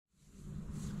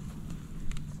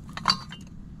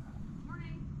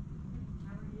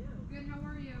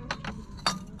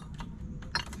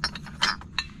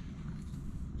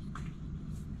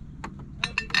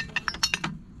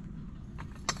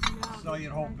you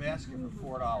a whole basket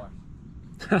for $4.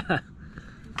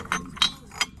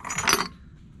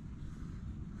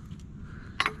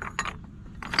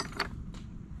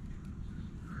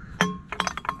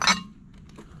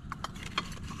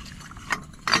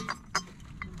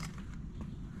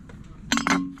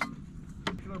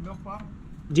 Milk bottle?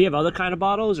 Do you have other kind of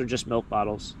bottles or just milk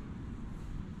bottles?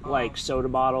 Like soda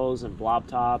bottles and blob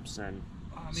tops and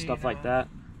stuff like that?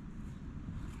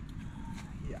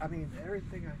 Yeah, I mean,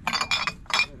 everything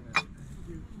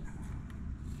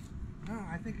No,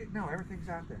 I think, no, everything's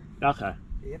out there. Okay.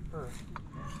 Yep.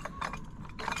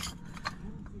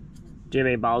 Do you have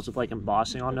any bottles with like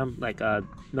embossing on them? Like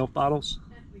milk bottles?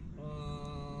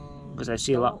 Because I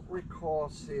see a lot. I don't recall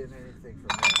seeing anything from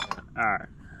that. Alright.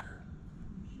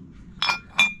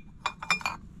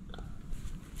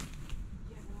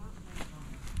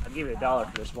 I'll give you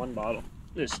 $1 for this one bottle.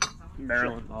 This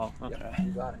Maryland bottle. Okay. Yep,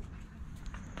 you got it.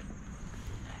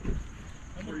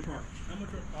 How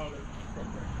much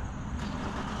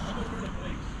are the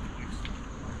plates?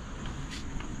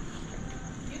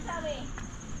 You tell me.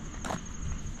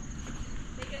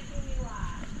 Take it to me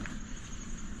live.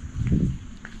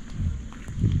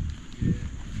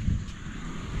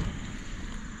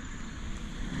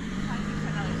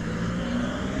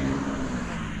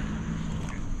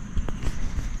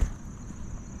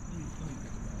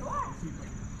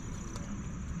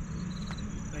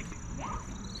 Thank you.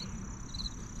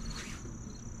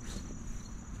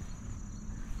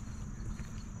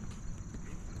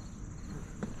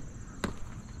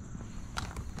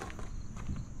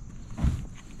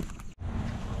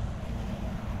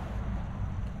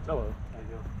 Hello. How you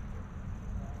doing?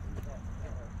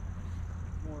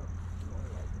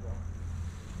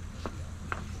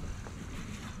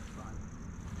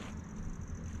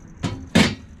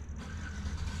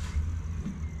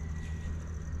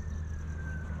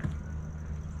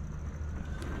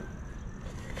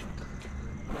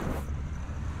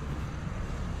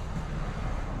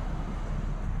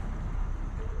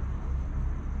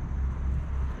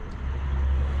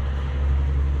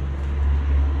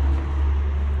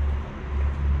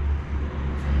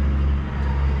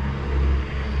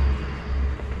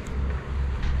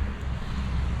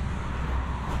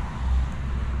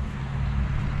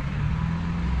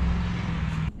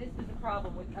 This is the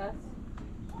problem with us.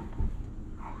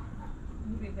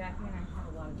 Moving back in, I have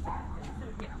a lot of stuff.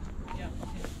 Yeah.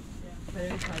 But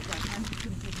it's like, I'm just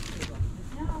going to take the table.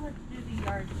 Now let's do the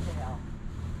yard sale.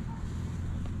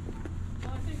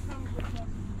 Well, I think some of the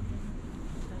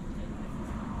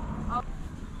Oh.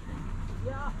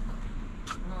 Yeah.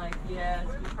 I'm like, yes,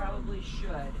 we probably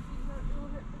should.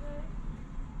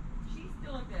 She's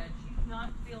still in bed. She's not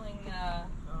feeling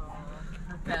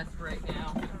her best right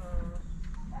now.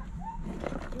 She's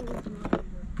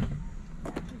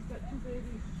got 2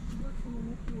 babies. She works in the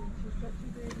NICU and she's got 2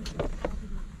 babies.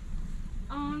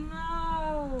 Oh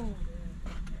no!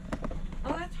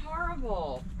 Oh, that's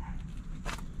horrible.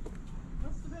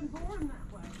 Must have been born that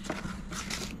way.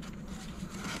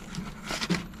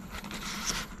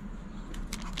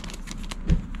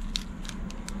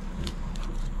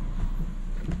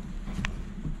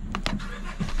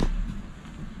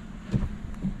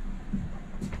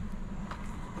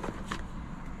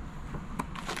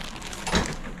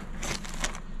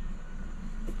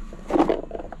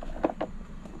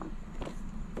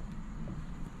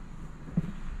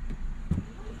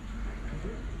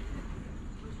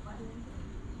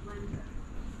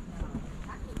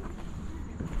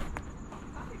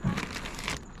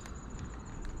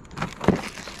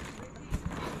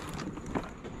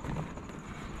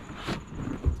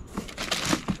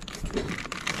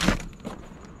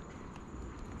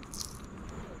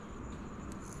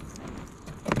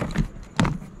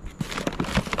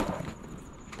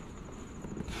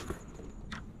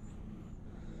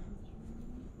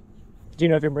 Do you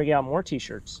know if you're bringing out more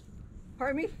t-shirts?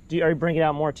 Pardon me? Are you bringing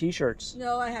out more t-shirts?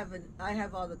 No, I haven't. I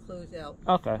have all the clothes out.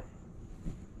 Okay.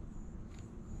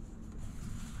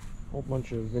 Whole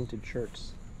bunch of vintage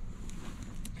shirts.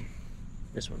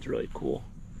 This one's really cool.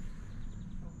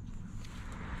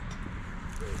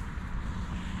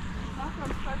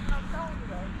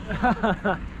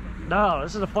 No,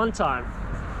 this is a fun time.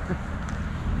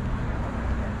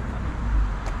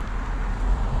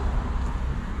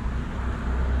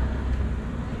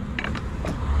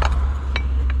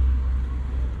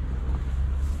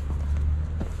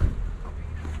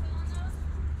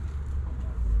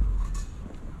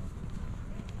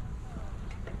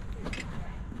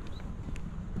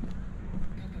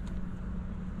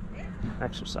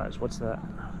 Exercise, what's that?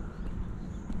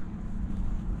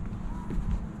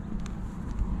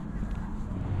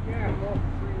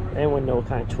 Anyone know what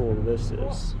kind of tool this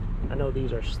is? I know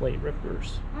these are slate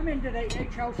rippers. I'm into the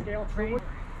HO scale train.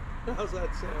 How's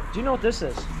that sound? Do you know what this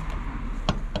is?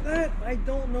 That I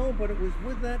don't know, but it was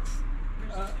with that.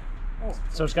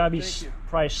 So it's got to be thank you.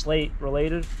 probably slate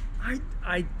related.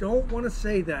 I don't want to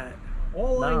say that.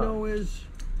 All I No. know is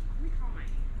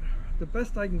the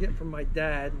best I can get from my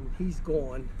dad, and he's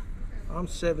gone. I'm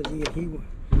 70, and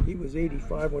he was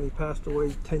 85 when he passed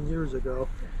away 10 years ago.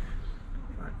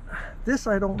 This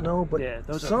I don't know, but Yeah,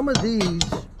 those some of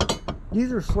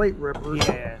these are slate rippers.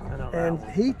 Yeah, I know that And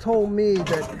one. he told me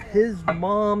that his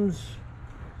mom's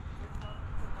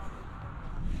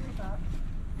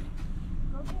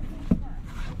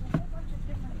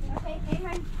Okay,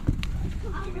 Aaron.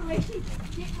 I'm ready to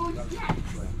get more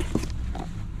snacks.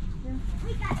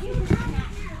 We got you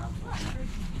snacks.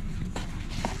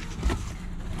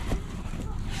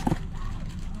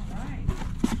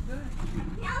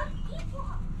 Now it's equal.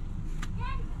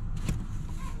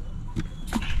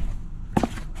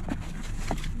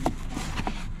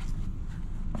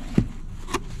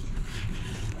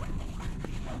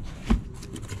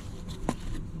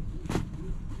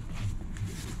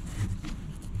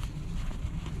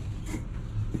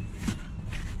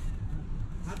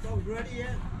 hot dogs ready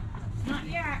yet? Not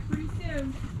yet, pretty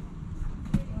soon.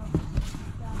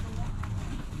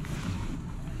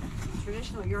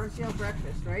 Traditional yard sale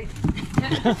breakfast, right?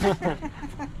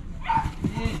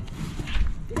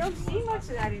 You don't see much of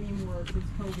that anymore since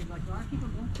COVID. Like a lot of people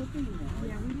don't cook anymore.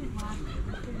 Yeah, we didn't last.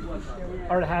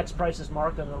 Are the hats prices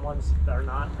marked on the ones that are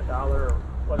not $1 or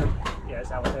whatever? Yeah, is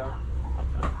that what they are?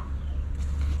 Okay.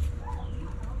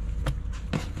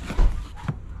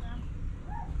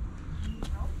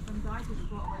 Some guy just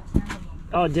bought like 10 of them.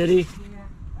 Oh, did he? Yeah.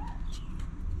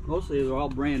 Mostly they're all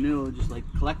brand new, just like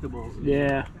collectibles.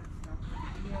 Yeah.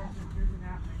 Yeah, there's an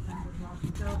app my son was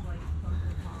watching. Sells like Funko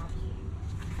Pops,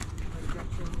 like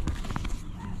retro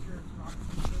t-shirts,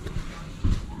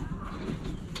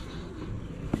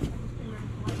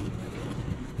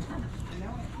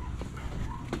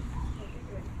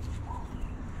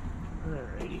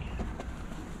 Alrighty.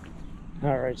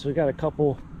 Alright, so we got a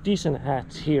couple decent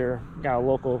hats here. Got a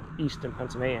local Easton,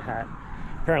 Pennsylvania hat.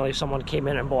 Apparently someone came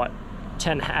in and bought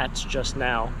 10 hats just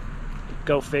now.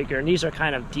 Go figure. And these are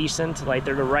kind of decent, like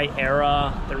they're the right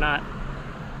era. They're not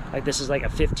like this is like a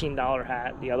 $15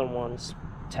 hat. The other one's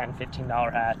 $10,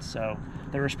 $15 hats. So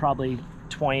there was probably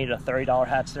 $20 to $30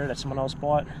 hats there that someone else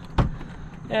bought.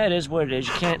 Yeah, it is what it is.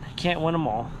 You can't win them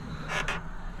all.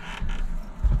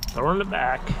 Throw in the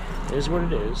back. It is what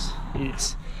it is.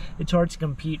 It's hard to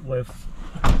compete with,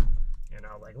 you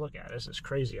know, like look at it, this is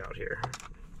crazy out here.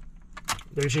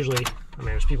 There's usually, I mean,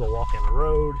 there's people walking on the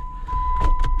road.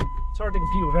 It's hard to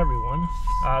compete with everyone.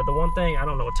 The one thing, I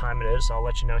don't know what time it is, so I'll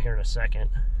let you know here in a second.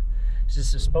 This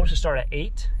is supposed to start at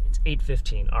 8. It's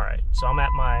 8:15. All right, so I'm at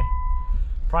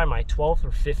probably my 12th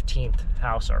or 15th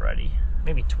house already.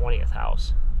 Maybe 20th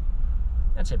house.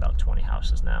 I'd say about 20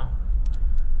 houses now.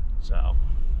 So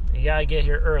you gotta get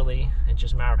here early. It's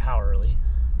just a matter of how early.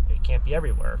 It can't be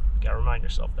everywhere. You gotta remind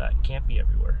yourself that. It can't be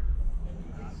everywhere.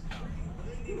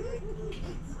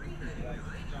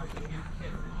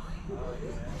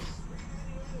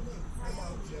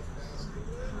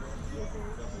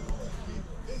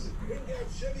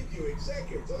 Chevy Buick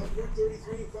Seconds on Route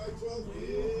 33 512 in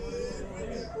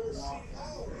Minneapolis, St.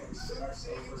 Albans. Summer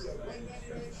savings at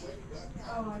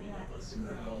 $199.com. More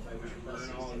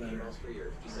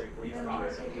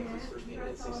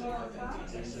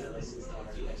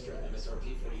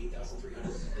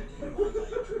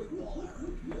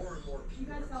and more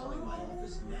people are calling my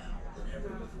office now than ever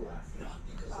before. Not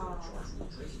because of the chargeable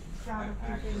drinking.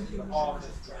 The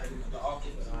office driving the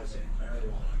office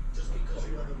marijuana. Just because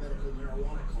you have a medical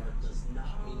marijuana card does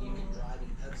not mean you can drive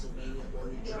in Pennsylvania or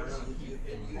New Jersey if you've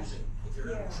been using. If you're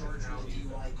in charge of the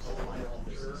DUI, call my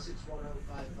office.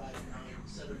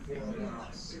 610-559-7401.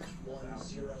 That's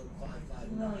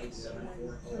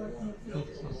 610-559-7401. Know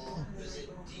the law. Visit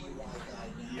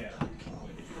DUIGuide.com.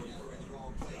 If you're in the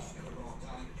wrong place at the wrong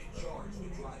time and charged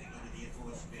with driving under the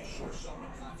influence, make sure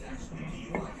someone contacts the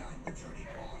DUI Guide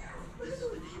attorney Paul Harrell. This is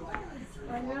the DUI Guide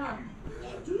attorney. I know.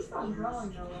 Keep on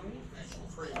growing though, right?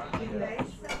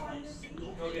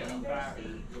 Oh yeah, back.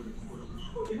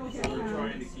 We're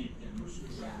trying to keep him.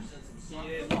 He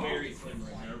is very slim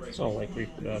right now. It's all like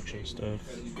reproduction stuff.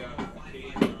 He's got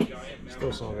a giant mouth.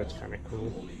 Still some of it's kind of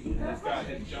cool. He's got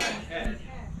his giant head.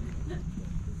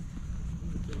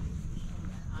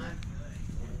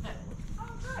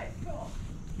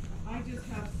 I just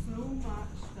have so much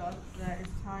stuff that is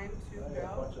time to I got a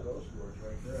go. bunch of those scores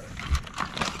right there.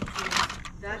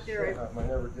 That there, I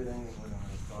never did anything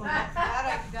with them.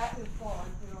 that is full. I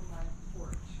put on my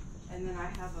And then I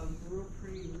have a real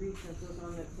pretty wreath that goes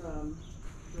on its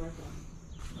doorknob.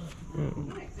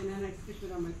 And then I stick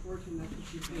it on my porch, and that's what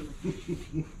she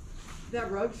thinks. That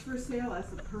rug's for sale.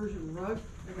 That's a Persian rug.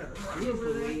 I got it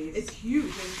over there. It's huge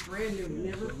and it's brand new.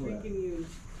 Never freaking used.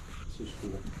 This is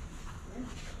cool.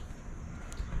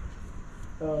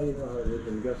 Oh, you know how it is.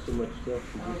 You got so much stuff.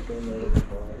 You just don't know what to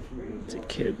buy. It's a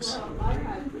kids. I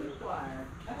had two choir.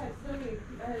 I had so many.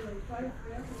 I had like 5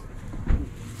 families.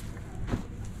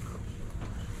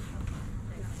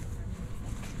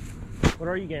 What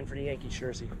are you getting for the Yankees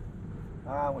jersey?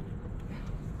 What?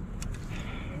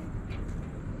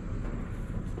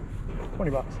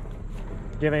 $20. Do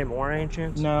you have any more, any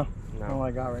chance? No. No. All I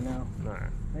got right now. All right.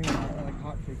 I think I got like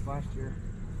hotcakes last year.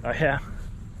 Oh yeah.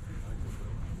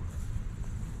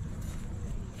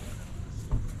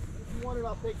 What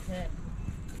about Big Cat?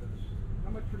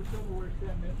 How much for the silverware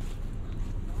set, Mitch?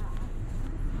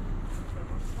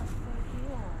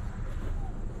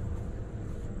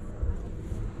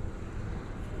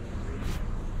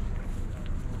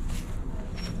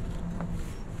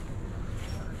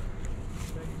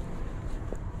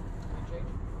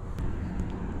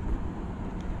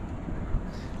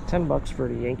 $10 for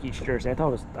the Yankees jersey. I thought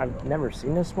it was. I've never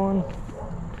seen this one.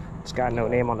 It's got no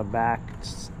name on the back.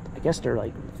 I guess they're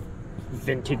like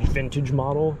vintage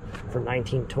model for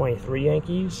 1923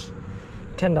 Yankees.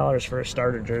 $10 for a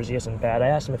starter jersey isn't bad. I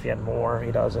asked him if he had more.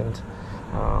 He doesn't.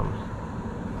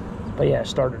 But yeah,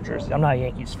 starter jersey. I'm not a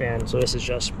Yankees fan, so this is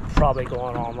just probably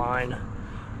going online.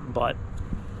 But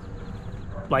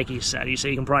like he said you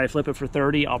can probably flip it for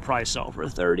 30. I'll probably sell it for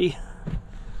 30.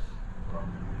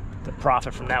 The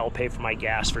profit from that will pay for my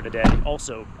gas for today.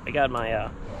 Also, I got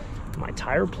my my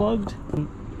tire plugged.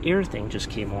 Air thing just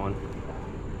came on.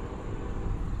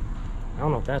 I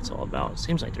don't know what that's all about.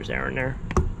 Seems like there's air in there.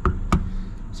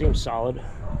 Seems solid.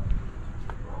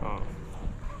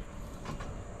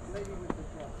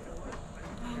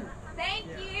 Thank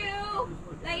you.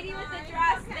 Lady with the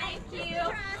dress, thank you.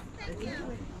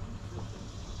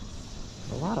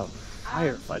 A lot of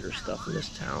firefighter stuff in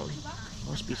this town.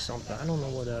 Must be something. I don't know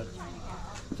what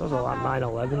there's a lot of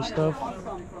 9/11 stuff.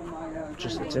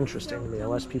 Just it's interesting to me.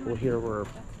 Unless people here were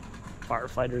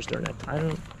firefighters during that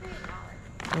time.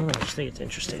 I don't know. I just think it's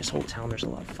interesting. This whole town, there's a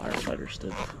lot of firefighter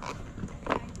stuff.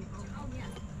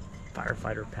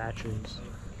 Firefighter patches.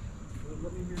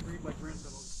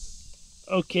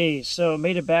 Okay, so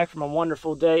made it back from a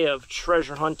wonderful day of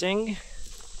treasure hunting.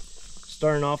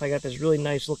 Starting off, I got this really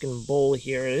nice looking bowl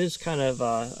here. It is kind of,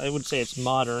 I would say it's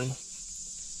modern.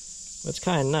 But it's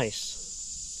kind of nice.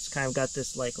 It's kind of got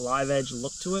this like live edge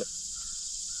look to it.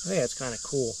 I think that's kind of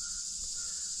cool.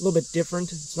 A little bit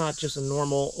different. It's not just a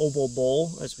normal oval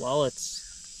bowl as well.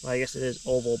 It's, well, I guess it is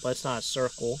oval, but it's not a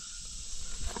circle.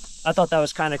 I thought that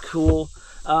was kind of cool.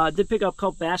 Did pick up a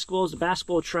couple basketballs. The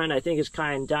basketball trend I think is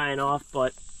kind of dying off,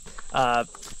 but I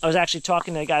was actually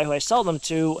talking to the guy who I sell them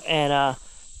to, and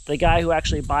the guy who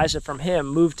actually buys it from him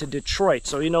moved to Detroit,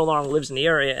 so he no longer lives in the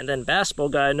area, and then basketball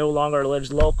guy no longer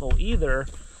lives local either.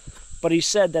 But he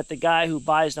said that the guy who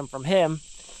buys them from him,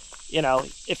 you know,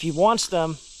 if he wants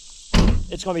them,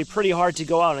 it's going to be pretty hard to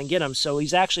go out and get them, so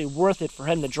he's actually worth it for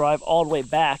him to drive all the way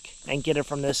back and get it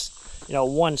from this, you know,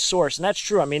 one source. And that's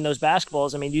true. I mean, those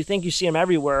basketballs, I mean, you think you see them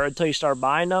everywhere until you start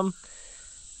buying them.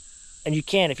 And you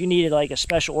can, if you needed like a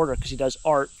special order, because he does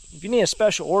art. If you need a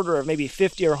special order of maybe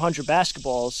 50 or 100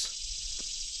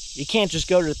 basketballs, you can't just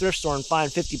go to the thrift store and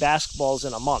find 50 basketballs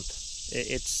in a month.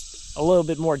 It's a little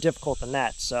bit more difficult than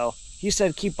that. So he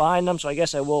said keep buying them, so I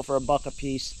guess I will for $1 a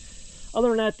piece. Other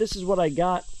than that, this is what I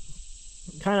got.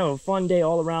 Kind of a fun day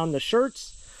all around. The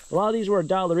shirts, a lot of these were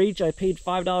 $1 each. I paid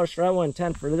 $5 for that one,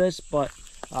 $10 for this, but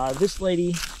this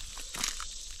lady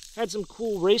had some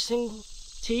cool racing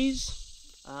tees.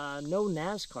 No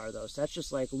NASCAR though, so that's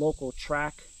just like local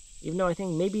track. Even though I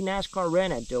think maybe NASCAR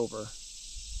ran at Dover.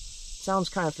 Sounds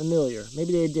kind of familiar.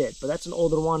 Maybe they did, but that's an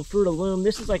older one. Fruit of Loom.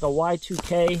 This is like a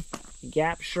Y2K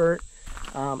Gap shirt.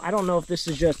 I don't know if this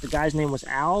is just the guy's name was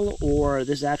Al or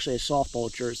this is actually a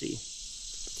softball jersey.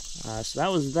 So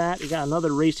that was that. You got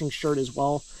another racing shirt as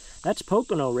well. That's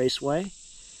Pocono Raceway,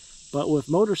 but with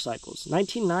motorcycles.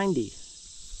 1990.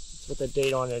 That's what the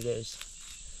date on it is.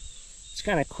 It's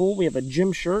kind of cool. We have a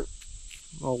gym shirt,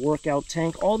 a workout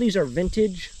tank. All these are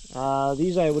vintage.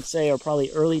 These I would say are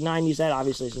probably early 90s. That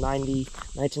obviously is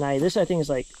 1990. This I think is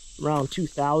like around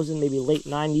 2000, maybe late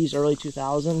 90s, early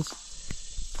 2000s.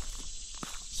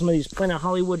 Some of these Planet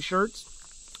Hollywood shirts.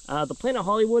 The Planet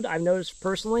Hollywood, I've noticed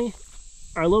personally,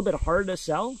 are a little bit harder to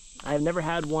sell. I've never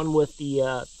had one with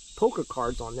the poker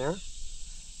cards on there.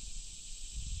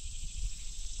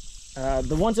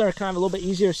 The ones that are kind of a little bit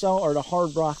easier to sell are the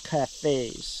Hard Rock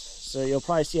Cafes. So you'll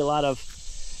probably see a lot of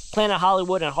Planet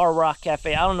Hollywood and Hard Rock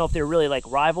Cafe. I don't know if they're really like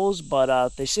rivals,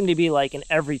 but they seem to be like in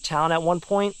every town at one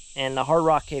point, and the Hard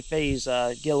Rock Cafes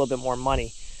get a little bit more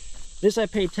money. This I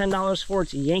paid $10 for.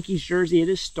 It's a Yankees jersey. It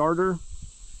is Starter.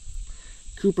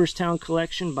 Cooperstown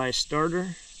collection by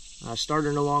Starter.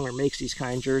 Starter no longer makes these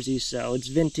kind of jerseys, so it's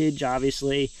vintage,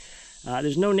 obviously.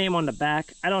 There's no name on the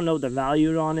back. I don't know what the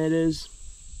value on it is.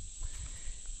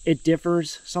 It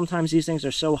differs. Sometimes these things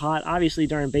are so hot. Obviously,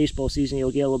 during baseball season, you'll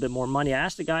get a little bit more money. I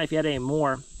asked the guy if he had any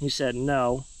more. He said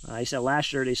no. He said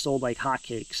last year they sold like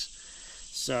hotcakes.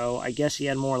 So I guess he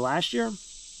had more last year.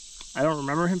 I don't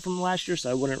remember him from last year, so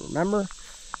I wouldn't remember.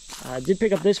 I did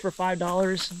pick up this for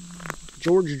 $5.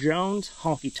 George Jones,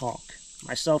 Honky Tonk.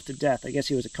 Myself to Death. I guess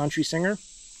he was a country singer.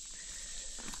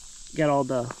 Got all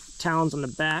the towns on the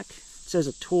back. It says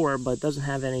a tour, but it doesn't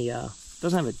have any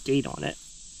doesn't have a date on it.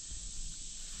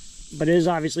 But it is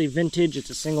obviously vintage. It's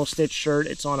a single stitch shirt.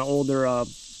 It's on an older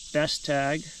Best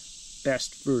tag.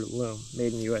 Best Fruit of the Loom.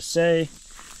 Made in the USA.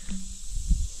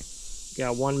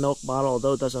 Got one milk bottle,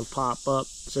 although it doesn't pop up.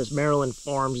 It says Maryland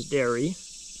Farms Dairy.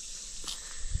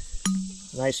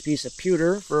 Nice piece of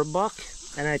pewter for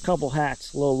 $1. And a couple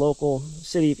hats. A little local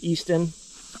City of Easton.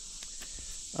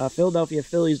 Philadelphia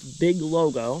Phillies big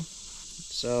logo.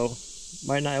 So,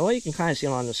 might not, well, you can kind of see it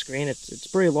on the screen. It's a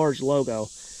pretty large logo.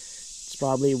 It's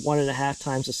probably 1.5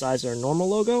 times the size of their normal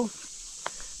logo.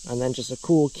 And then just a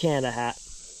cool Canada hat.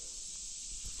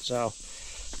 So,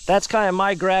 that's kind of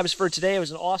my grabs for today. It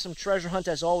was an awesome treasure hunt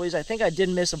as always. I think I did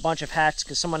miss a bunch of hats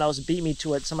because someone else beat me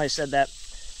to it. Somebody said that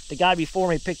the guy before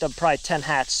me picked up probably 10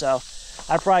 hats. So,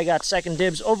 I probably got second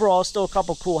dibs. Overall, still a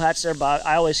couple cool hats there, but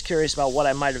I always curious about what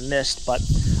I might have missed. But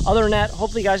other than that,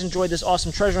 hopefully you guys enjoyed this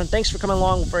awesome treasure hunt. Thanks for coming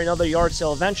along for another yard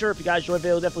sale adventure. If you guys enjoyed the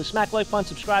video, definitely smack like button,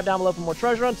 subscribe down below for more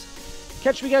treasure hunts.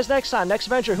 Catch you guys next time. Next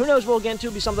adventure, who knows what we'll get into.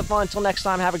 It'll be something fun. Until next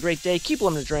time, have a great day. Keep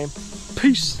living the dream.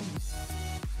 Peace.